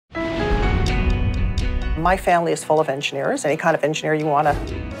My family is full of engineers. Any kind of engineer you want to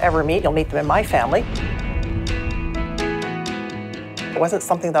ever meet, you'll meet them in my family. It wasn't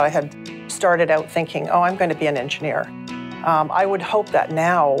something that I had started out thinking, oh, I'm going to be an engineer. I would hope that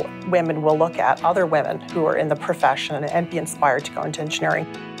now women will look at other women who are in the profession and be inspired to go into engineering.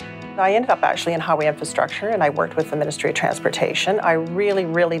 I ended up actually in highway infrastructure, and I worked with the Ministry of Transportation. I really,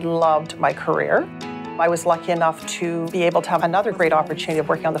 really loved my career. I was lucky enough to be able to have another great opportunity of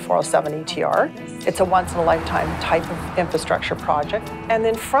working on the 407 ETR. It's a once-in-a-lifetime type of infrastructure project. And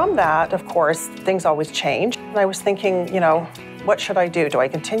then from that, of course, things always change. And I was thinking, what should I do? Do I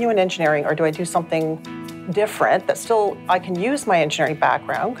continue in engineering, or do I do something different that still I can use my engineering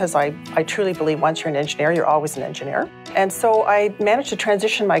background? Because I truly believe once you're an engineer, you're always an engineer. And so I managed to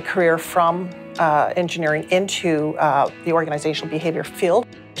transition my career from engineering into the organizational behavior field.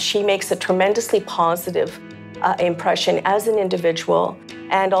 She makes a tremendously positive impression as an individual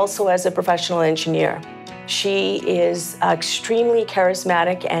and also as a professional engineer. She is extremely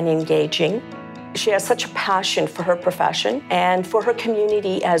charismatic and engaging. She has such a passion for her profession and for her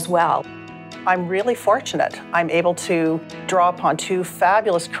community as well. I'm really fortunate. I'm able to draw upon two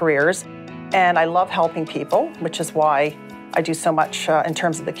fabulous careers, and I love helping people, which is why I do so much in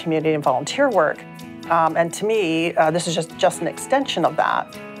terms of the community and volunteer work. And to me, this is just an extension of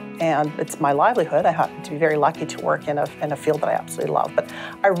that. And it's my livelihood. I happen to be very lucky to work in a field that I absolutely love. But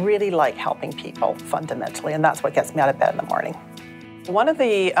I really like helping people fundamentally, and that's what gets me out of bed in the morning. One of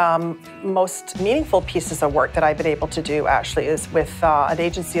the most meaningful pieces of work that I've been able to do actually is with an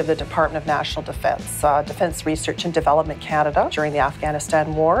agency of the Department of National Defence, Defence Research and Development Canada, during the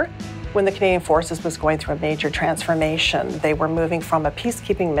Afghanistan War. When the Canadian Forces was going through a major transformation, they were moving from a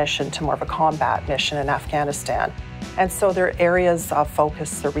peacekeeping mission to more of a combat mission in Afghanistan. And so their areas of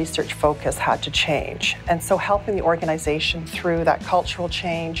focus, their research focus had to change. And so helping the organization through that cultural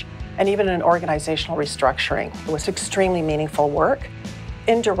change and even an organizational restructuring, it was extremely meaningful work.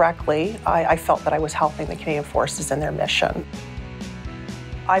 Indirectly, I felt that I was helping the Canadian Forces in their mission.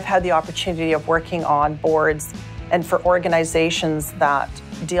 I've had the opportunity of working on boards and for organizations that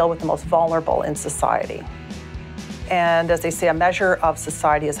deal with the most vulnerable in society. And as they say, a measure of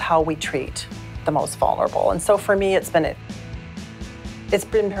society is how we treat the most vulnerable. And so for me, it's been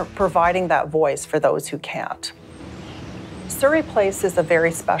providing that voice for those who can't. Surrey Place is a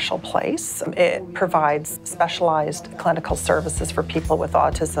very special place. It provides specialized clinical services for people with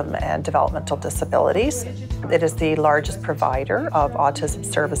autism and developmental disabilities. It is the largest provider of autism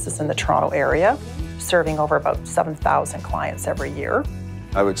services in the Toronto area, serving over about 7,000 clients every year.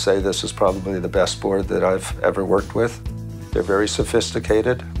 I would say this is probably the best board that I've ever worked with. They're very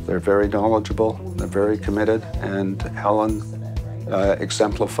sophisticated, they're very knowledgeable, they're very committed, and Helen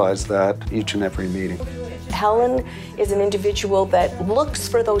exemplifies that each and every meeting. Helen is an individual that looks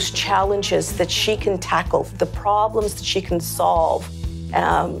for those challenges that she can tackle, the problems that she can solve.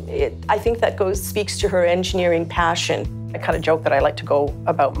 I think that speaks to her engineering passion. I kind of joke that I like to go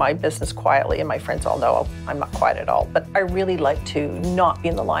about my business quietly, and my friends all know I'm not quiet at all. But I really like to not be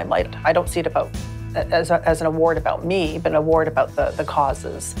in the limelight. I don't see it as an award about me, but an award about the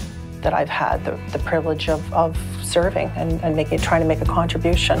causes that I've had the privilege of serving and trying to make a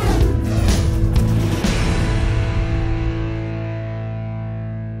contribution.